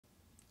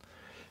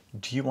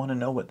Do you want to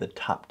know what the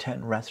top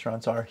 10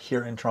 restaurants are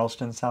here in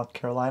Charleston, South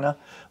Carolina?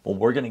 Well,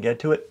 we're going to get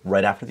to it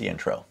right after the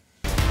intro.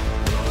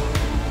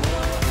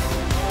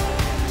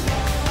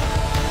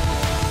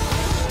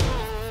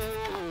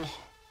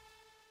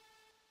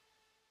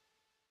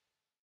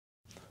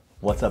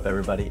 What's up,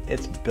 everybody?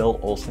 It's Bill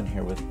Olson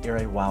here with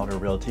Erie Wilder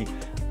Realty.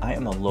 I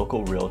am a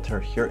local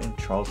realtor here in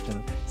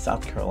Charleston,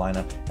 South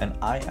Carolina, and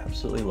I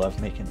absolutely love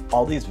making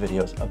all these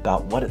videos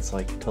about what it's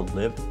like to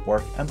live,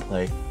 work, and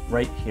play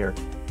right here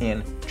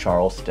in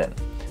Charleston.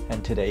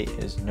 And today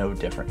is no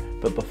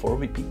different. But before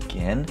we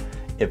begin,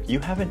 if you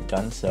haven't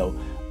done so,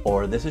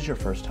 or this is your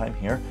first time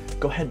here,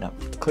 go ahead now,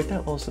 click that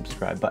little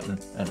subscribe button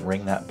and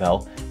ring that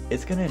bell.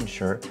 It's gonna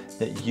ensure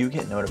that you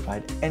get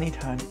notified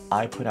anytime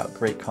I put out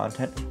great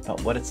content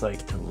about what it's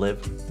like to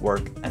live,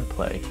 work, and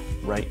play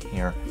right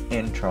here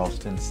in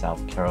Charleston,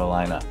 South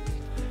Carolina.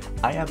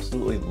 I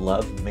absolutely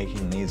love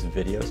making these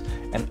videos,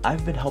 and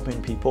I've been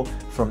helping people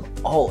from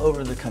all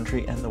over the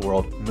country and the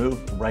world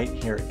move right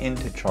here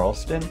into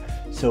Charleston.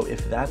 So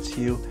if that's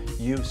you,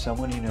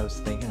 someone you know is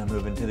thinking of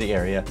moving to the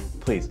area,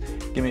 please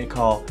give me a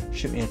call,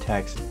 shoot me a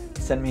text,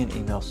 send me an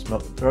email,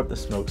 throw up the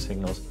smoke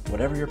signals,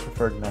 whatever your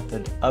preferred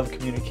method of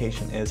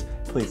communication is,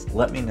 please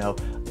let me know.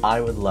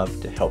 I would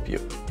love to help you.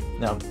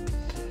 Now,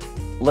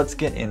 let's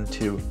get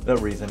into the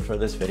reason for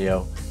this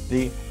video,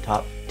 the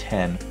top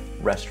 10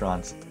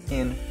 restaurants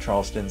in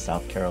Charleston,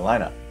 South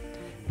Carolina.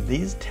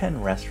 These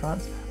 10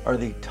 restaurants are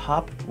the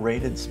top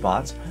rated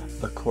spots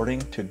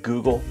according to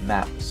Google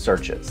Map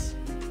searches.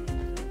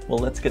 Well,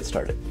 let's get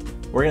started.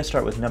 We're gonna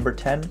start with number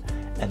 10,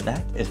 and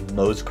that is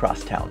Moe's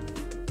Crosstown.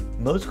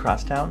 Moe's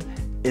Crosstown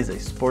is a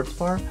sports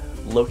bar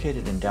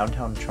located in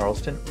downtown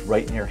Charleston,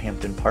 right near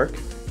Hampton Park.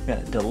 We've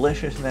got a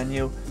delicious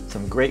menu,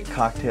 some great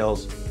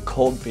cocktails,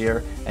 cold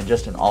beer, and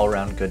just an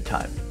all-around good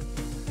time.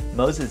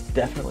 Moe's is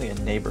definitely a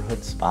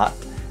neighborhood spot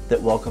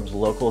that welcomes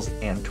locals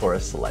and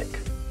tourists alike.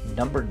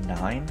 Number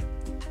 9,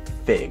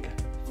 Fig.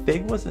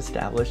 Fig was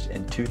established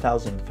in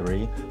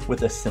 2003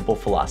 with a simple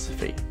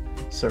philosophy: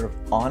 serve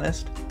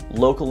honest,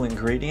 local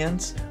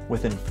ingredients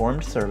with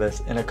informed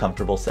service in a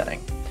comfortable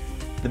setting.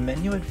 The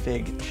menu at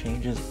Fig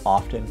changes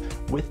often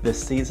with the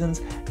seasons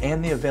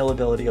and the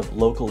availability of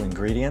local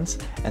ingredients,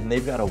 and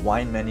they've got a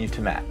wine menu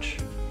to match.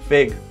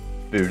 Fig,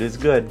 food is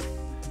good.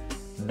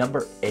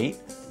 Number 8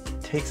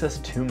 takes us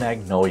to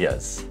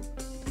Magnolia's.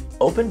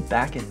 Opened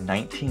back in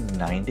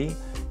 1990,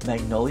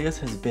 Magnolia's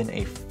has been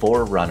a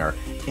forerunner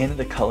in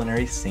the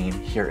culinary scene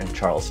here in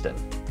Charleston.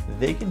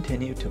 They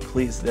continue to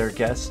please their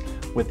guests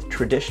with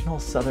traditional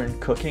Southern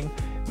cooking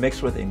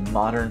mixed with a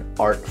modern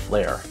art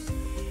flair.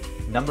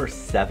 Number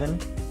 7,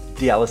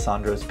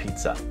 D'Alessandro's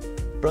Pizza.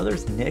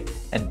 Brothers Nick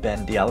and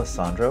Ben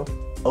D'Alessandro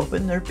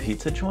opened their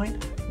pizza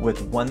joint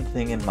with one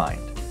thing in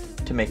mind: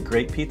 to make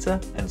great pizza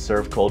and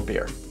serve cold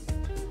beer.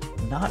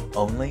 Not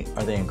only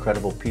are they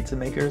incredible pizza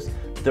makers,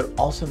 they're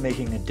also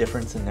making a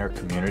difference in their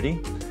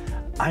community.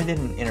 I did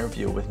an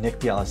interview with Nick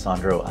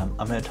D'Alessandro. I'm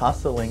going to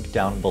toss the link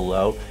down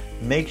below.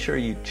 Make sure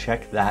you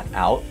check that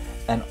out,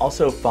 and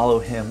also follow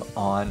him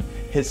on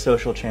his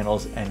social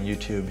channels and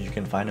YouTube. You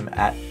can find him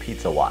at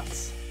Pizza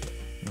Watts.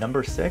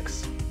 Number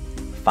 6,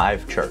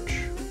 Five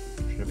Church.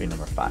 Should be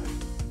number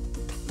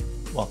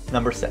 5. Well,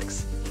 number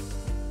 6.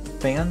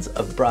 Fans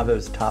of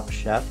Bravo's Top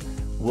Chef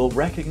will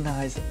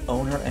recognize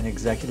owner and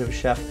executive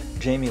chef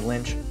Jamie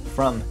Lynch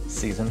from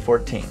season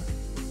 14.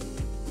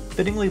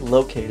 Fittingly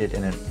located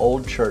in an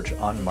old church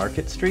on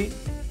Market Street,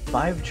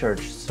 Five Church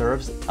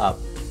serves up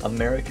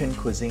American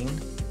cuisine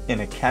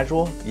in a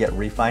casual yet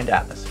refined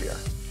atmosphere.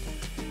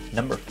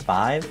 Number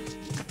 5,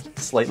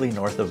 slightly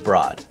north of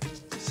Broad.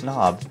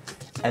 Snob,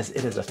 as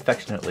it is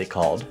affectionately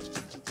called,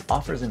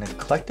 offers an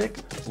eclectic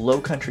low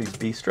country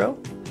bistro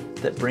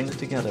that brings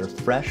together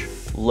fresh,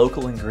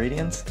 local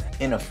ingredients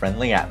in a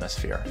friendly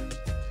atmosphere.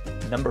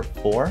 Number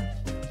 4,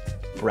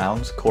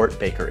 Brown's Court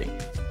Bakery.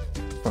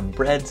 From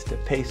breads to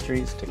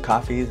pastries to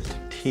coffees to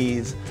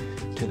teas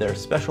to their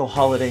special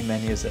holiday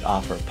menus that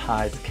offer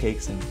pies,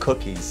 cakes, and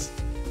cookies,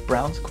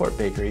 Brown's Court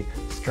Bakery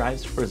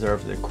strives to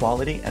preserve the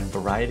quality and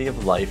variety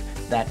of life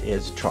that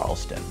is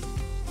Charleston.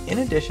 In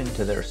addition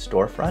to their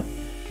storefront,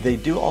 they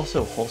do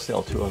also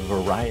wholesale to a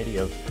variety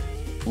of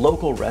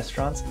local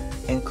restaurants,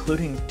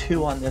 including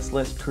 2 on this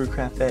list, Crew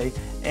Cafe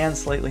and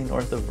slightly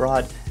north of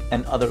Broad,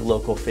 and other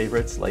local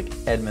favorites like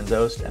Edmund's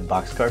Oast and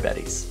Boxcar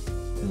Betty's.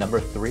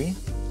 Number 3,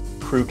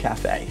 Crew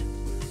Cafe.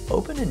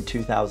 Opened in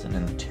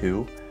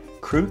 2002,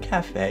 Crew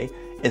Cafe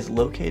is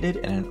located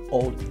in an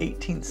old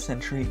 18th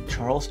century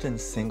Charleston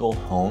single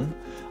home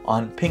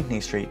on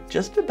Pinckney Street,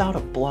 just about a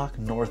block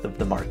north of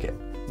the market.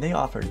 They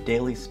offer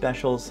daily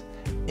specials,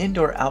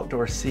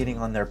 indoor-outdoor seating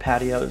on their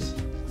patios,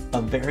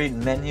 a varied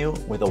menu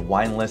with a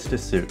wine list to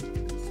suit.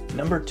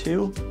 Number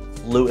 2,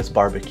 Lewis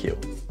Barbecue.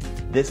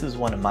 This is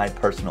one of my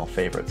personal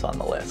favorites on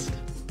the list.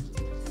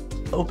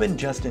 Opened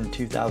just in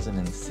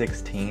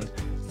 2016,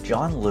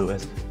 John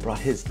Lewis brought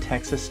his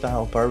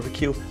Texas-style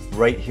barbecue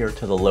right here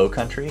to the Low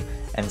Country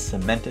and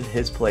cemented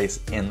his place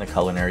in the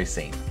culinary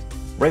scene.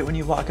 Right when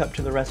you walk up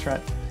to the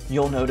restaurant,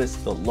 You'll notice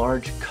the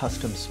large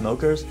custom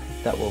smokers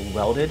that were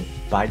welded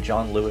by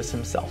John Lewis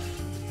himself.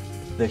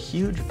 The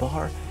huge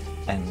bar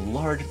and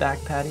large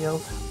back patio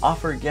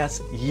offer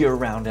guests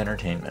year-round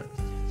entertainment.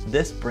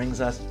 This brings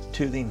us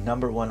to the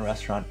 #1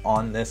 restaurant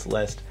on this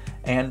list,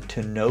 and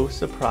to no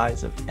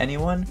surprise of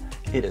anyone,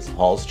 it is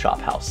Hall's Chop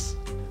House.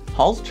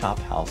 Hall's Chop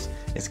House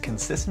is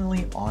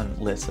consistently on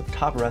lists of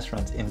top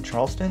restaurants in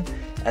Charleston,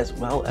 as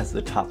well as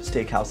the top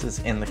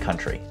steakhouses in the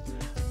country.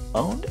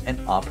 Owned and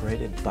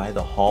operated by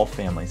the Hall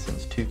family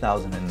since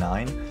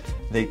 2009,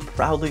 they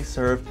proudly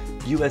serve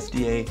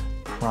USDA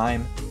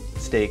prime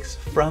steaks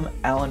from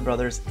Allen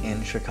Brothers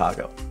in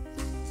Chicago.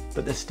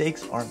 But the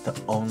steaks aren't the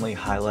only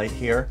highlight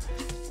here.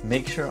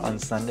 Make sure on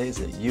Sundays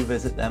that you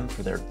visit them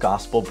for their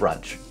gospel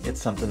brunch.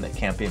 It's something that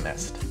can't be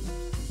missed.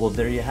 Well,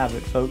 there you have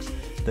it, folks.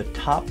 The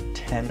top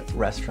 10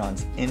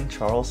 restaurants in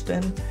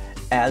Charleston,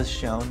 as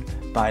shown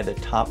by the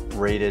top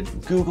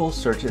rated Google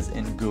searches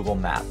in Google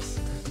Maps.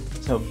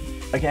 So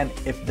again,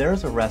 if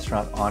there's a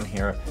restaurant on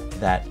here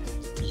that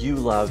you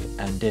love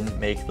and didn't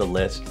make the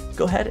list,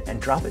 go ahead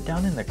and drop it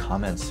down in the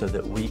comments so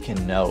that we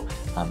can know.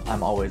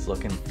 I'm always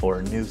looking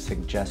for new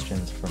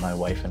suggestions for my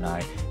wife and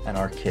I and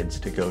our kids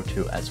to go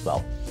to as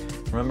well.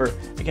 Remember,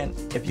 again,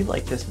 if you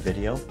like this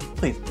video,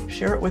 please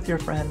share it with your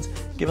friends,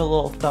 give a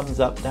little thumbs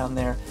up down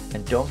there,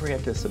 and don't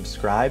forget to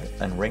subscribe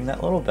and ring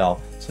that little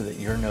bell so that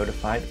you're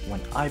notified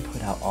when I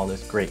put out all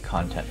this great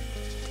content.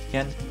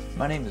 Again,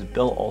 my name is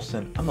Bill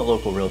Olson. I'm a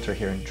local realtor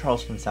here in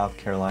Charleston, South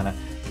Carolina.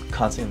 I'm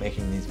constantly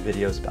making these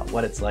videos about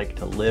what it's like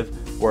to live,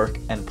 work,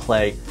 and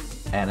play,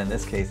 and in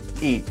this case,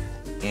 eat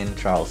in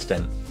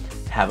Charleston.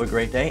 Have a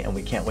great day, and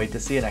we can't wait to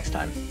see you next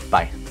time.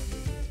 Bye.